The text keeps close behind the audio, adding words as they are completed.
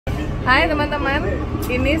Hai teman-teman,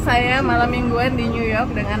 ini saya malam mingguan di New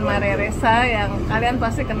York dengan Ressa yang kalian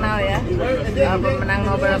pasti kenal ya, pemenang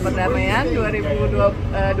Nobel Perdamaian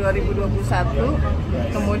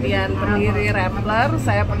 2021, kemudian pendiri Rappler.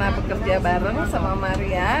 Saya pernah bekerja bareng sama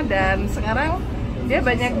Maria dan sekarang dia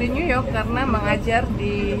banyak di New York karena mengajar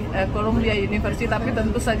di Columbia University, tapi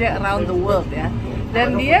tentu saja around the world ya.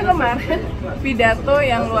 Dan dia kemarin pidato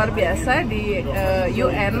yang luar biasa di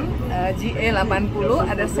UNGA 80,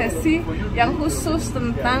 ada sesi yang khusus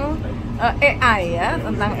tentang AI ya,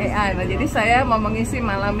 tentang AI. Nah, jadi saya mau mengisi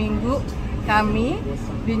malam minggu kami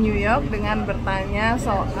di New York dengan bertanya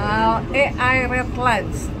soal AI red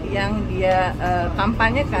lines yang dia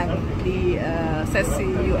kampanyekan di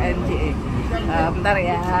sesi UNGA. Bentar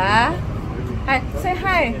ya. Hai, say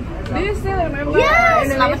hi. Do you still remember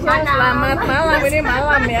Indonesia? Selamat malam. Selamat malam, ini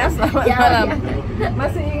malam ya, selamat malam.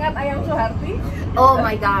 Masih ingat Ayam Suharti? Oh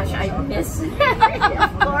my gosh, I miss it.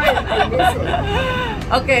 Of course, I miss it.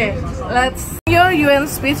 Okay, let's. Your UN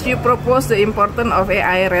speech, you propose the importance of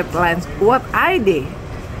AI red lines. What are they,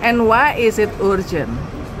 and why is it urgent?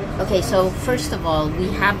 Okay, so first of all, we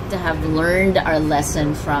have to have learned our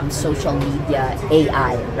lesson from social media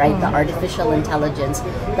AI, right? The artificial intelligence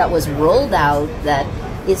that was rolled out that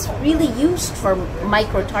is really used for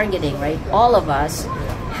micro-targeting, right? All of us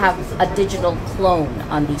have a digital clone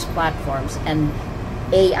on these platforms, and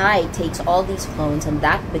AI takes all these clones and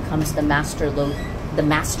that becomes the master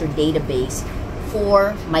database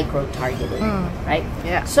for micro-targeting, right?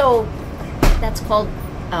 Yeah. So that's called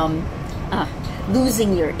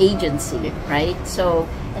losing your agency, right? So,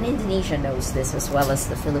 and Indonesia knows this as well as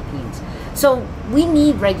the Philippines. So we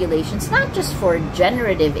need regulations, not just for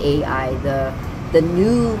generative AI,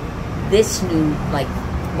 this new, like,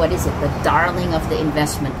 what is it, the darling of the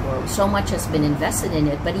investment world. So much has been invested in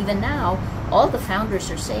it, but even now, all the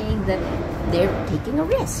founders are saying that they're taking a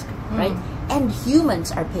risk, right? And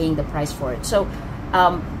humans are paying the price for it. So,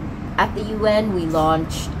 at the UN, we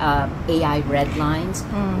launched AI red lines.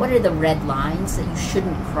 What are the red lines that you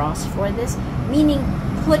shouldn't cross for this? Meaning,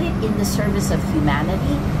 put it in the service of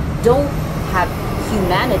humanity. Don't have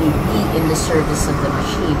humanity be in the service of the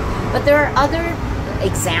machine. But there are other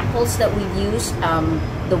examples that we've used.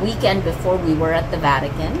 The weekend before, we were at the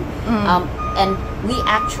Vatican, and we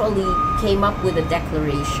actually came up with a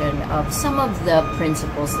declaration of some of the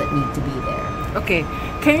principles that need to be there. Okay,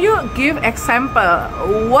 can you give example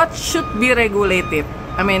what should be regulated?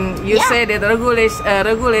 I mean, you say that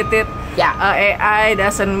regulated AI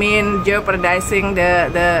doesn't mean jeopardizing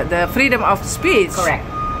the freedom of speech. Correct.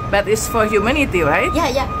 But it's for humanity, right?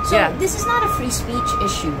 Yeah. So this is not a free speech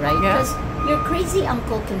issue, right? Because your crazy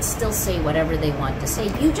uncle can still say whatever they want to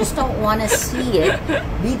say. You just don't want to see it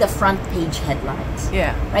be the front page headlines.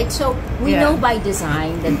 Yeah. Right? So we know by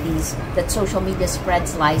design that social media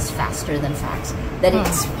spreads lies faster than facts. That it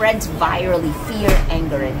spreads virally fear,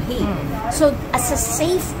 anger, and hate. So as a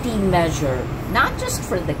safety measure, not just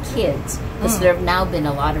for the kids, because there have now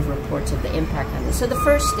been a lot of reports of the impact on this. So the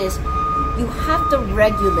first is you have to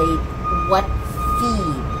regulate what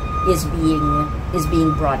feed is being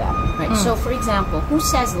brought up, right? So, for example, who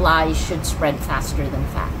says lies should spread faster than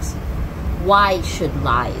facts? Why should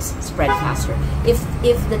lies spread faster? If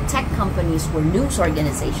the tech companies were news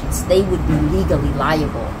organizations, they would be legally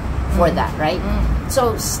liable for that, right?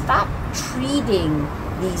 So stop treating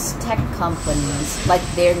these tech companies like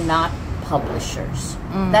they're not publishers.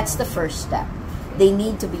 That's the first step. They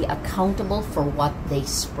need to be accountable for what they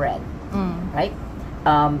spread, right?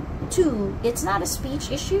 Two, it's not a speech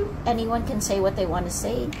issue. Anyone can say what they want to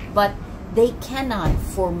say, but they cannot,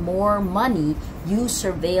 for more money, use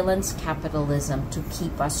surveillance capitalism to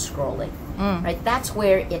keep us scrolling. Right? That's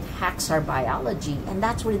where it hacks our biology, and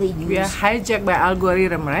that's where they use... We are hijacked by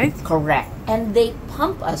algorithm, right? Correct. And they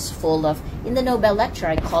pump us full of... In the Nobel lecture,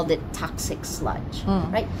 I called it toxic sludge.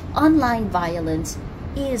 Right? Online violence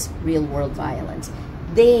is real-world violence.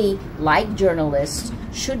 They, like journalists,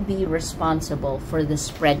 should be responsible for the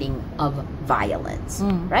spreading of violence,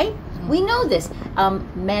 right? We know this.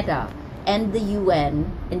 Meta and the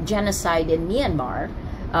UN in genocide in Myanmar,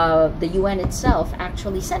 the UN itself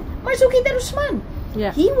actually sent Marzuki Darusman.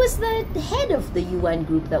 He was the head of the UN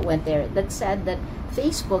group that went there that said that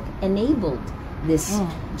Facebook enabled this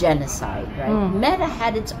genocide, right? Meta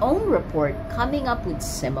had its own report coming up with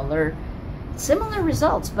similar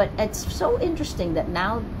results, but it's so interesting that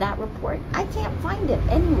now that report, I can't find it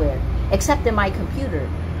anywhere except in my computer,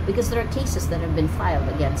 because there are cases that have been filed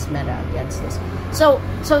against Meta against this. So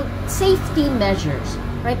safety measures,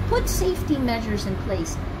 right? Put safety measures in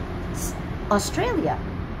place. Australia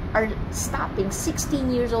are stopping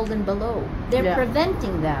 16 years old and below. They're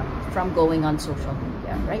preventing them from going on social media.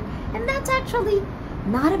 media, right? And that's actually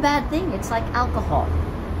not a bad thing. It's like alcohol,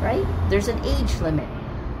 right? There's an age limit.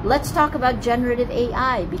 Let's talk about generative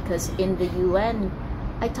AI, because in the UN,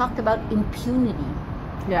 I talked about impunity.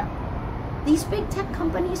 Yeah. These big tech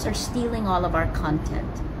companies are stealing all of our content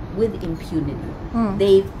with impunity.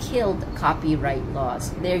 They've killed copyright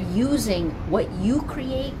laws. They're using what you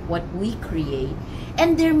create, what we create,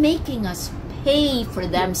 and they're making us pay for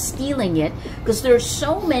them stealing it, because there's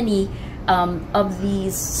so many of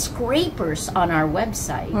these scrapers on our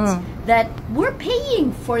websites that we're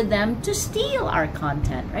paying for them to steal our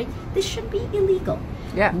content, right? This should be illegal.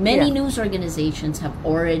 Yeah, Many news organizations have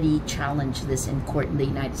already challenged this in court in the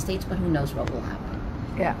United States, but who knows what will happen.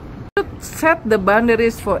 Yeah. Set the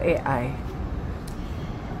boundaries for AI.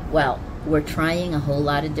 Well, we're trying a whole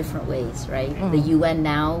lot of different ways, right? The UN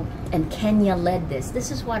now, and Kenya led this.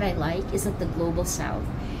 This is what I like, is that the Global South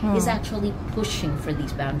is actually pushing for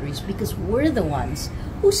these boundaries, because we're the ones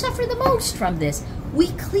who suffer the most from this.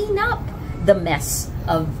 We clean up the mess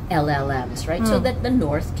of LLMs, right? So that the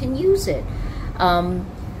North can use it.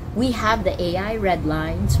 We have the AI red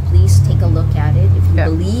lines. Please take a look at it. If you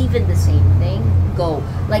believe in the same thing, go.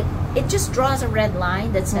 Like, it just draws a red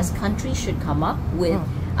line that says countries should come up with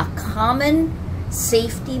a common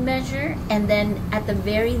safety measure, and then at the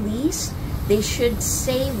very least, they should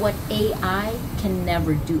say what AI can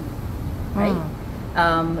never do, right?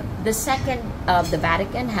 The second, the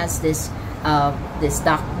Vatican has this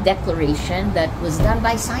declaration that was done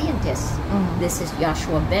by scientists. This is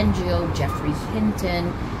Joshua Bengio, Jeffrey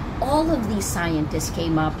Hinton. All of these scientists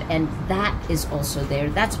came up, and that is also there.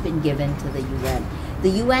 That's been given to the UN. The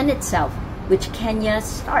UN itself, which Kenya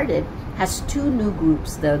started, has two new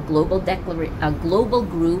groups: the global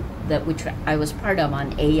group which I was part of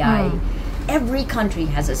on AI. Every country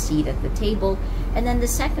has a seat at the table, and then the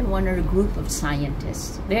second one are a group of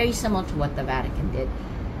scientists, very similar to what the Vatican did.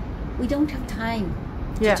 We don't have time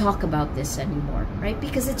to talk about this anymore, right?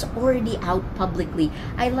 Because it's already out publicly.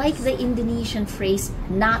 I like the Indonesian phrase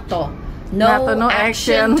NATO. No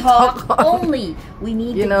action, talk only. We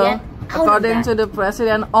need to get out according of that. to the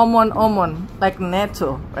president, omon, like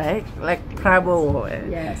NATO, right? Like Prabowo.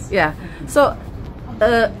 Yes. Yeah. So,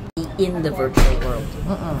 in the virtual world,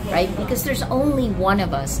 right? Because there's only one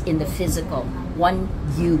of us in the physical, one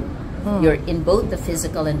you. You're in both the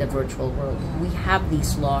physical and the virtual world. We have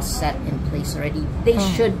these laws set in place already. They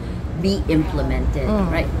should be implemented,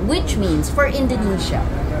 right? Which means for Indonesia,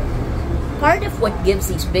 part of what gives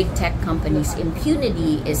these big tech companies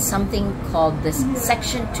impunity is something called the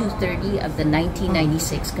Section 230 of the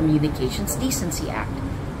 1996 Communications Decency Act.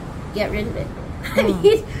 Get rid of it. I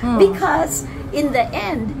mean, because in the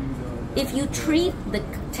end, if you treat the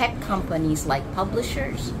tech companies like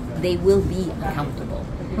publishers, they will be accountable.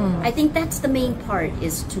 I think that's the main part,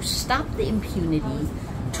 is to stop the impunity,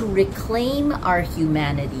 to reclaim our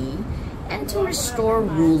humanity, and to restore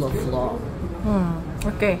rule of law.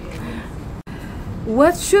 Okay.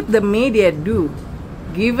 What should the media do,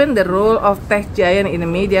 given the role of tech giant in the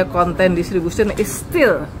media content distribution is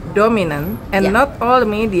still dominant, and not all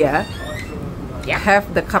media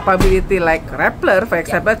have the capability, like Rappler, for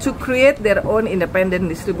example, to create their own independent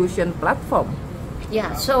distribution platform?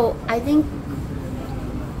 Yeah, so I think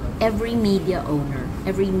every media owner,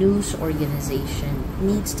 every news organization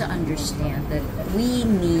needs to understand that we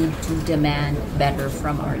need to demand better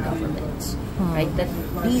from our governments, right? That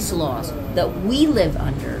these laws that we live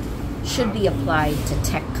under should be applied to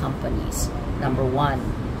tech companies, number one.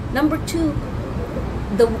 Number two,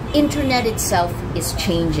 the internet itself is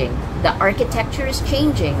changing. The architecture is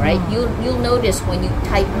changing, right? You'll notice when you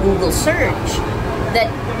type Google search that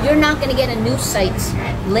you're not going to get a news site's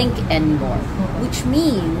link anymore, which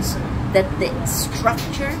means that the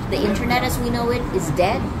structure, the internet as we know it, is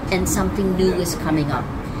dead and something new is coming up.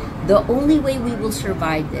 The only way we will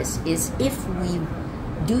survive this is if we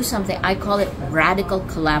do something, I call it radical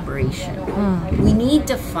collaboration. We need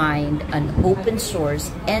to find an open source,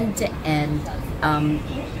 end-to-end,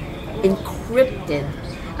 encrypted.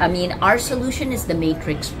 I mean, our solution is the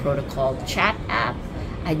Matrix Protocol chat app.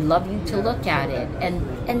 I'd love you to look at it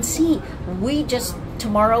and see. We just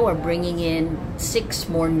tomorrow are bringing in 6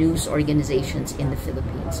 more news organizations in the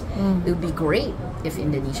Philippines. It would be great if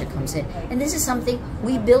Indonesia comes in. And this is something,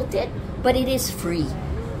 we built it, but it is free,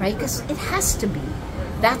 right? Because it has to be.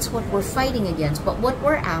 That's what we're fighting against. But what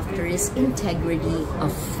we're after is integrity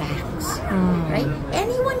of facts, right?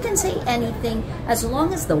 Anyone can say anything as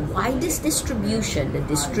long as the widest distribution, the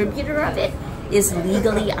distributor of it, is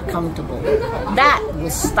legally accountable. That will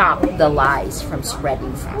stop the lies from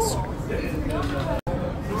spreading faster.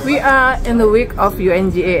 We are in the week of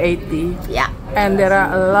UNGA 80. Yeah. and there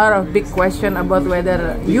are a lot of big questions about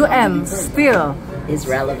whether UN still is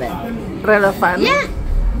relevant. Yeah.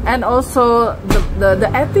 And also the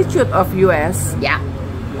attitude of US. Yeah.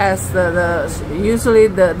 As usually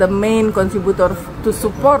the main contributor to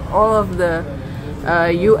support all of the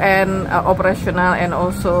UN operational, and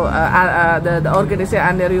also the organization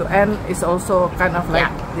under UN is also kind of like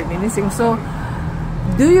diminishing. So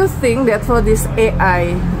do you think that for this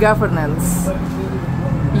AI governance,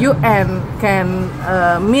 UN can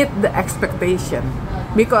meet the expectation?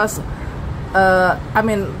 Because I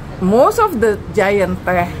mean, most of the giant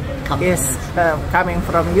tech is coming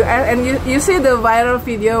from US, and you see the viral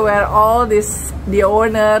video where all the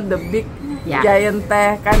owner, the big giant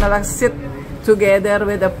tech kind of like sit together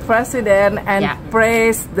with the president and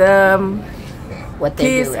praise them. What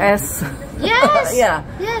they do. As yes.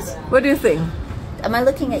 Yes. What do you think? Am I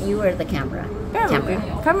looking at you or the camera?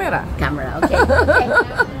 Camera. Okay. Okay.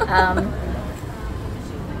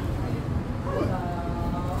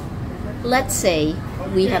 Let's say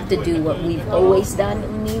we have to do what we've always done,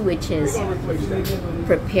 Uni, which is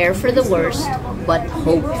prepare for the worst, but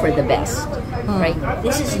hope for the best. Right?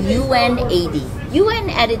 This is UN 80. UN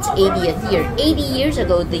at its 80th year. 80 years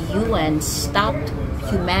ago, the UN stopped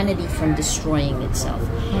humanity from destroying itself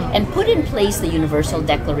and put in place the Universal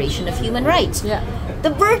Declaration of Human Rights.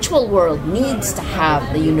 The virtual world needs to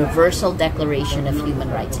have the Universal Declaration of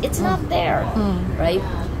Human Rights. It's not there, right?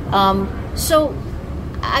 So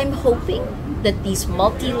I'm hoping that these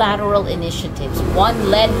multilateral initiatives,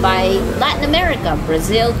 one led by Latin America,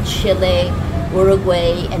 Brazil, Chile,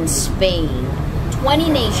 Uruguay, and Spain, 20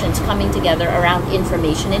 nations coming together around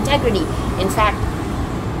information integrity. In fact,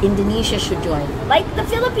 Indonesia should join, like the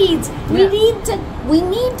Philippines. We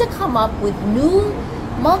need to come up with new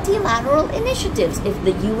multilateral initiatives. If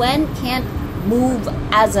the UN can't move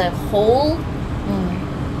as a whole,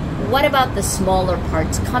 what about the smaller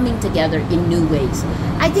parts coming together in new ways?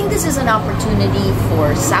 I think this is an opportunity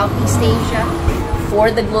for Southeast Asia, for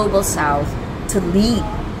the Global South, to lead.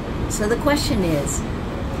 So the question is,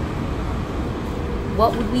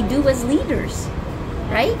 what would we do as leaders,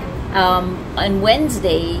 right? On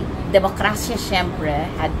Wednesday, Demokrasya Siempre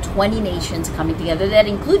had 20 nations coming together that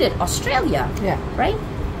included Australia, right?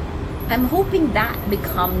 I'm hoping that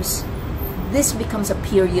this becomes a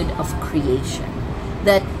period of creation.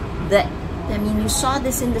 I mean, you saw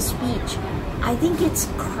this in the speech. I think it's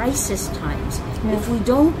crisis times. If we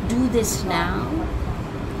don't do this now,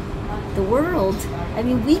 the world, I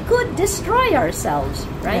mean, we could destroy ourselves,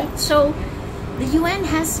 right? So the UN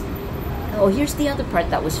has, here's the other part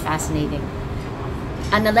that was fascinating.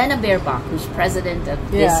 Annalena Baerbock, who's president of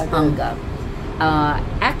this UNGA,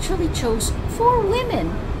 actually chose 4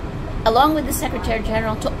 women, along with the Secretary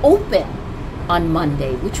General, to open on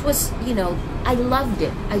Monday, which was, I loved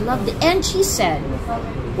it. And she said,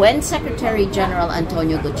 when Secretary General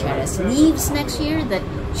Antonio Guterres leaves next year, that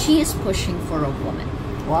she is pushing for a woman.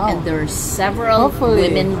 Wow. And there are several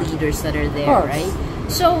women leaders that are there, right?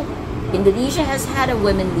 So Indonesia has had a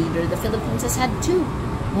women leader. The Philippines has had 2.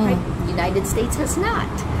 Right? The United States has not.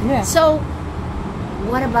 So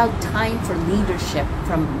what about time for leadership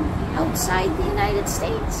from outside the United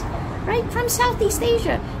States? Right? From Southeast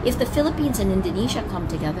Asia. If the Philippines and Indonesia come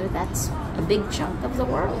together, that's a big chunk of the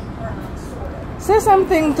world. Say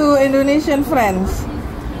something to Indonesian friends.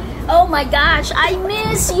 Oh my gosh, I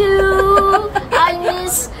miss you. I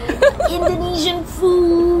miss Indonesian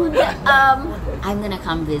food. I'm gonna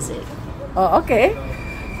come visit. Oh, okay.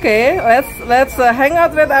 Okay, let's hang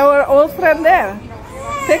out with our old friend there.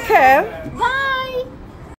 Take care. Bye.